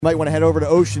Might want to head over to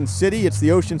Ocean City. It's the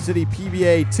Ocean City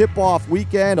PBA tip-off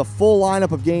weekend, a full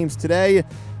lineup of games today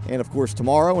and, of course,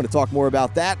 tomorrow. And to talk more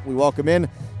about that, we welcome in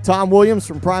Tom Williams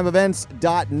from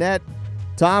PrimeEvents.net.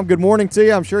 Tom, good morning to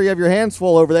you. I'm sure you have your hands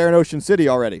full over there in Ocean City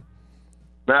already.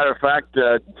 Matter of fact,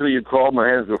 until you called, my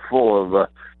hands were full of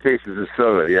cases of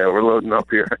soda. Yeah, we're loading up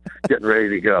here, getting ready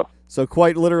to go. So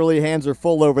quite literally, hands are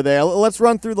full over there. Let's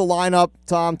run through the lineup,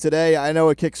 Tom, today. I know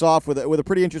it kicks off with a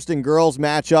pretty interesting girls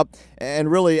matchup, and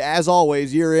really, as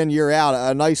always, year in, year out,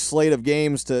 a nice slate of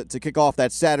games to kick off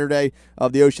that Saturday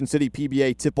of the Ocean City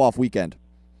PBA tip-off weekend.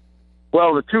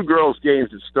 Well, the two girls' games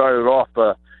that started off,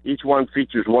 each one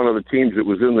features one of the teams that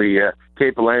was in the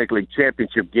Cape Atlantic League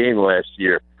Championship game last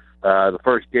year. The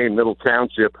first game, Middle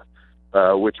Township,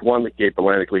 which won the Cape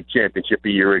Atlantic League Championship a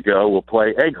year ago, will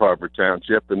play Egg Harbor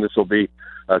Township, and this will be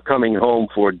coming home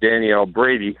for Danielle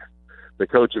Brady, the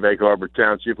coach of Egg Harbor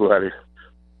Township, who had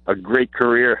a great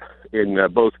career in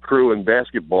both crew and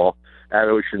basketball at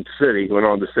Ocean City. Went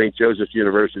on to St. Joseph's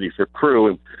University for crew,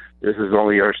 and this is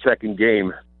only her second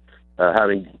game,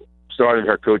 having started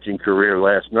her coaching career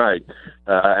last night.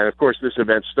 And, of course, this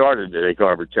event started at Egg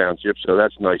Harbor Township, so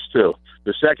that's nice, too.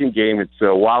 The second game, it's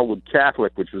Wildwood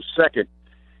Catholic, which was second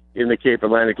in the Cape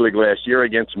Atlantic League last year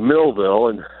against Millville.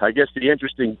 And I guess the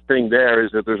interesting thing there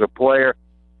is that there's a player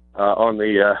on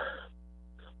the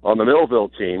Millville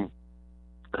team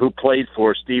who played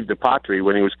for Steve DePatri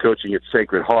when he was coaching at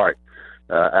Sacred Heart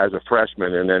as a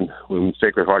freshman. And then when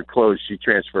Sacred Heart closed, she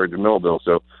transferred to Millville.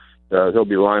 So he'll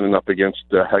be lining up against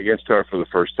her for the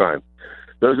first time.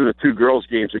 Those are the two girls'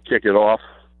 games that kick it off.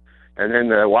 And then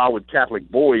Wildwood Catholic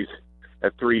boys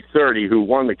at 3:30, who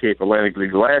won the Cape Atlantic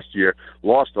League last year,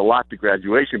 lost a lot to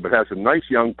graduation, but have some nice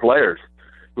young players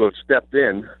who have stepped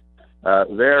in.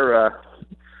 They're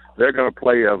going to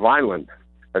play Vineland,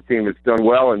 a team that's done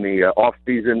well in the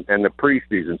off-season and the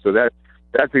preseason. So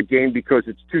that's a game because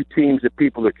it's two teams that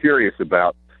people are curious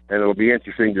about, and it'll be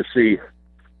interesting to see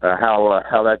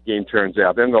how that game turns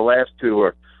out. Then the last two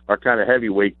are kind of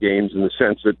heavyweight games in the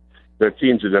sense that they're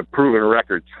teams that have proven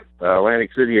records. Atlantic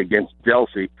City against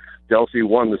Delsea. Delsea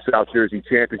won the South Jersey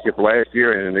Championship last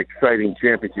year in an exciting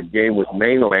championship game with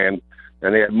Mainland,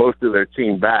 and they had most of their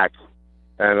team back.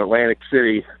 And Atlantic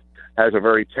City has a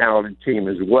very talented team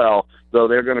as well, though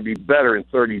they're going to be better in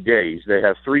 30 days. They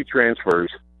have 3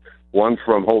 transfers, one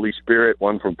from Holy Spirit,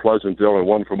 one from Pleasantville, and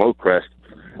one from Oakcrest,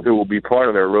 who will be part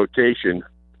of their rotation,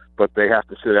 but they have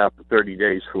to sit out for 30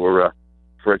 days for a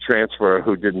transfer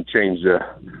who didn't change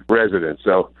residence.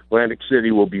 So Atlantic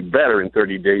City will be better in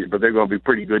 30 days, but they're going to be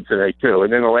pretty good today, too.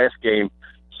 And then the last game,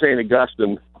 St.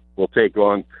 Augustine will take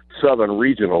on Southern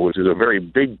Regional, which is a very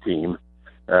big team,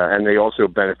 and they also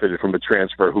benefited from a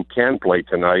transfer who can play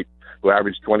tonight, who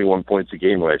averaged 21 points a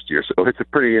game last year. So it's a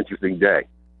pretty interesting day.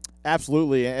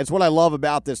 Absolutely. It's what I love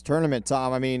about this tournament,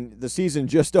 Tom. I mean, the season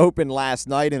just opened last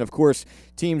night, and, of course,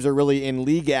 teams are really in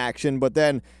league action, but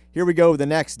then here we go the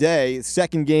next day,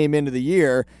 second game into the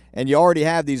year, and you already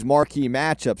have these marquee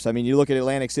matchups. I mean, you look at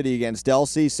Atlantic City against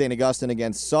Delsea, St. Augustine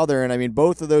against Southern. I mean,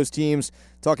 both of those teams,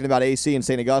 talking about AC and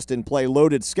St. Augustine, play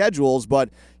loaded schedules. But,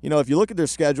 you know, if you look at their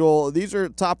schedule, these are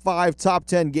top 5, top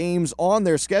 10 games on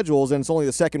their schedules, and it's only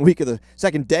the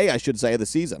second day, I should say, of the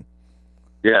season.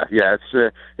 Yeah,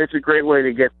 it's a great way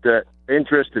to get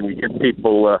interest and to get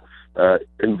people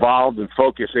involved and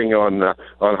focusing on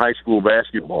high school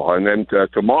basketball. And then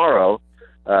tomorrow,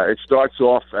 it starts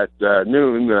off at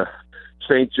noon,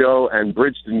 St. Joe and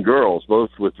Bridgeton girls, both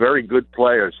with very good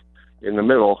players in the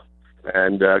middle.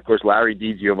 And, of course, Larry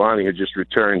DiGiovanni had just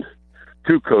returned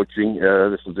to coaching.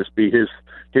 This will just be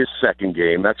his second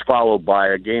game. That's followed by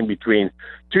a game between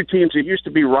two teams that used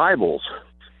to be rivals,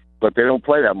 but they don't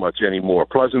play that much anymore,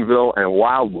 Pleasantville and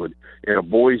Wildwood, in a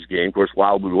boys' game. Of course,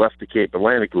 Wildwood left the Cape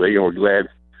Atlantic League, and we're glad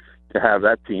to have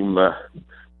that team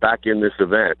back in this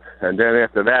event. And then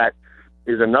after that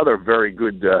is another very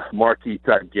good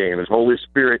marquee-type game as Holy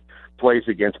Spirit plays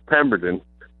against Pemberton.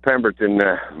 Pemberton,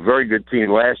 very good team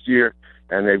last year,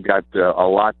 and they've got a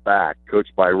lot back,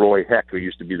 coached by Roy Heck, who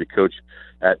used to be the coach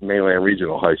at Mainland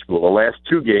Regional High School. The last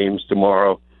two games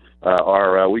tomorrow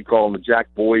are we call them the Jack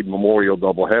Boyd Memorial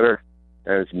doubleheader,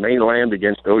 and it's Mainland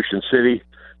against Ocean City.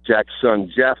 Jack's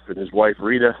son Jeff and his wife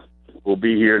Rita will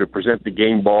be here to present the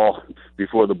game ball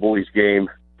before the boys' game.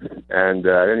 And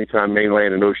anytime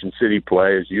Mainland and Ocean City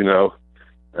play, as you know,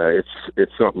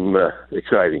 it's something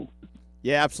exciting.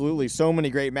 Yeah, absolutely. So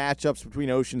many great matchups between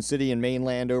Ocean City and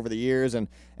Mainland over the years. And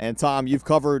Tom, you've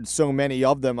covered so many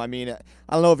of them. I mean,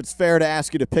 I don't know if it's fair to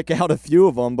ask you to pick out a few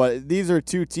of them, but these are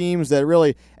two teams that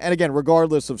really, and again,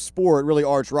 regardless of sport, really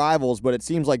arch rivals, but it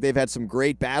seems like they've had some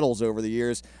great battles over the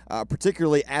years,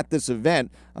 particularly at this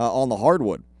event on the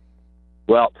hardwood.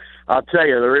 Well, I'll tell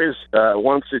you, there is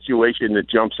one situation that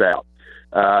jumps out,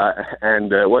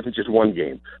 and it wasn't just one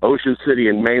game. Ocean City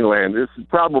and Mainland, this is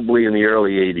probably in the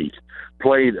early 80s,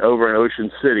 played over in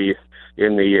Ocean City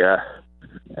in the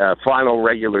final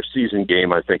regular season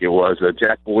game, I think it was.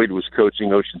 Jack Boyd was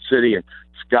coaching Ocean City, and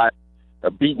Scott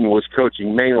Beaton was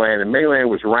coaching Mainland, and Mainland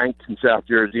was ranked in South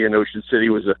Jersey, and Ocean City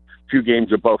was a few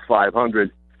games above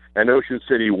 500, and Ocean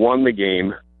City won the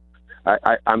game.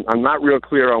 I'm not real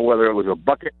clear on whether it was a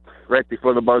bucket right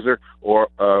before the buzzer or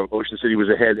Ocean City was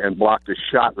ahead and blocked a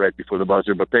shot right before the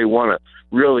buzzer, but they won a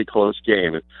really close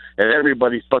game, and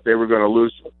everybody thought they were going to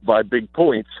lose by big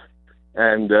points,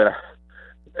 and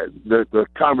the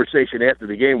conversation after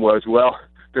the game was, well,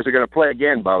 because they're going to play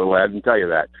again, by the way, I didn't tell you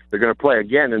that. They're going to play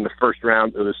again in the first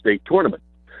round of the state tournament.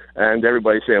 And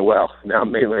everybody's saying, well, now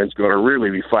Mainland's going to really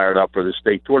be fired up for the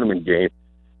state tournament game.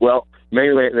 Well,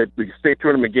 Mainland, the state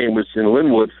tournament game was in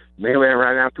Linwood. Mainland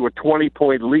ran out to a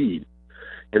 20-point lead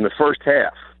in the first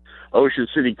half. Ocean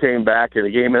City came back, and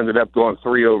the game ended up going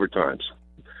 3 overtimes.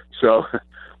 So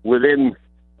within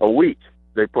a week,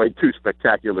 they played 2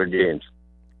 spectacular games.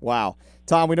 Wow.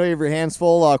 Tom, we know you have your hands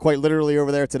full, quite literally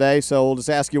over there today, so we'll just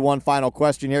ask you one final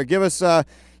question here. Give us, some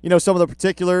of the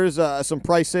particulars, some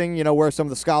pricing, where some of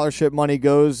the scholarship money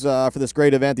goes for this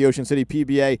great event, the Ocean City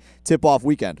PBA Tip-Off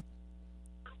Weekend.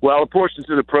 Well, portions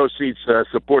of the proceeds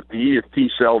support the Edith T.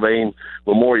 Selvane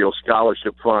Memorial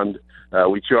Scholarship Fund.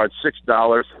 We charge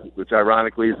 $6, which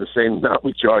ironically is the same amount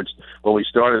we charged when we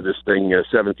started this thing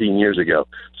 17 years ago.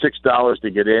 $6 to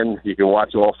get in. You can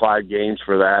watch all 5 games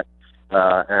for that.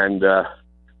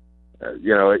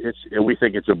 We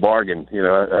think it's a bargain.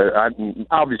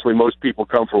 Obviously most people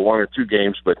come for 1 or 2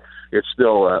 games, but it's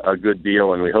still a good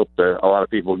deal, and we hope that a lot of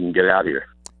people can get out here.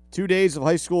 2 days of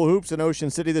high school hoops in Ocean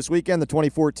City this weekend, the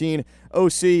 2014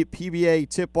 OC PBA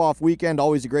Tip-Off Weekend.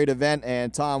 Always a great event,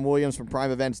 and Tom Williams from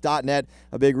PrimeEvents.net,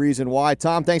 a big reason why.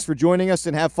 Tom, thanks for joining us,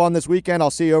 and have fun this weekend.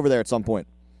 I'll see you over there at some point.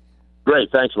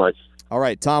 Great. Thanks, Mike. All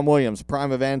right, Tom Williams,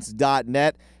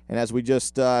 PrimeEvents.net. And as we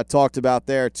just talked about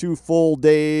there, 2 full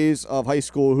days of high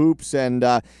school hoops. And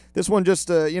this one just,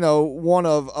 one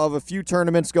of a few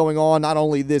tournaments going on, not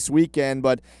only this weekend,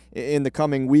 but in the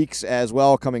coming weeks as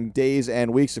well, coming days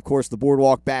and weeks. Of course, the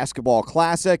Boardwalk Basketball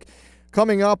Classic.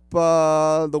 Coming up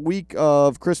the week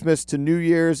of Christmas to New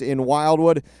Year's in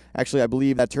Wildwood. Actually, I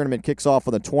believe that tournament kicks off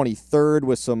on the 23rd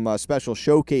with some special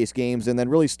showcase games, and then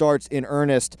really starts in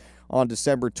earnest on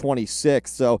December 26th.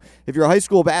 So if you're a high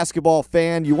school basketball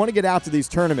fan, you want to get out to these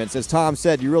tournaments. As Tom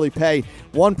said, you really pay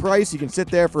one price. You can sit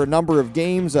there for a number of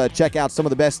games, check out some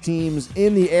of the best teams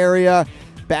in the area,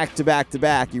 back to back to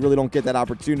back. You really don't get that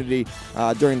opportunity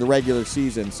during the regular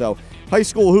season. So high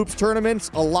school hoops tournaments,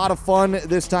 a lot of fun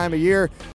this time of year.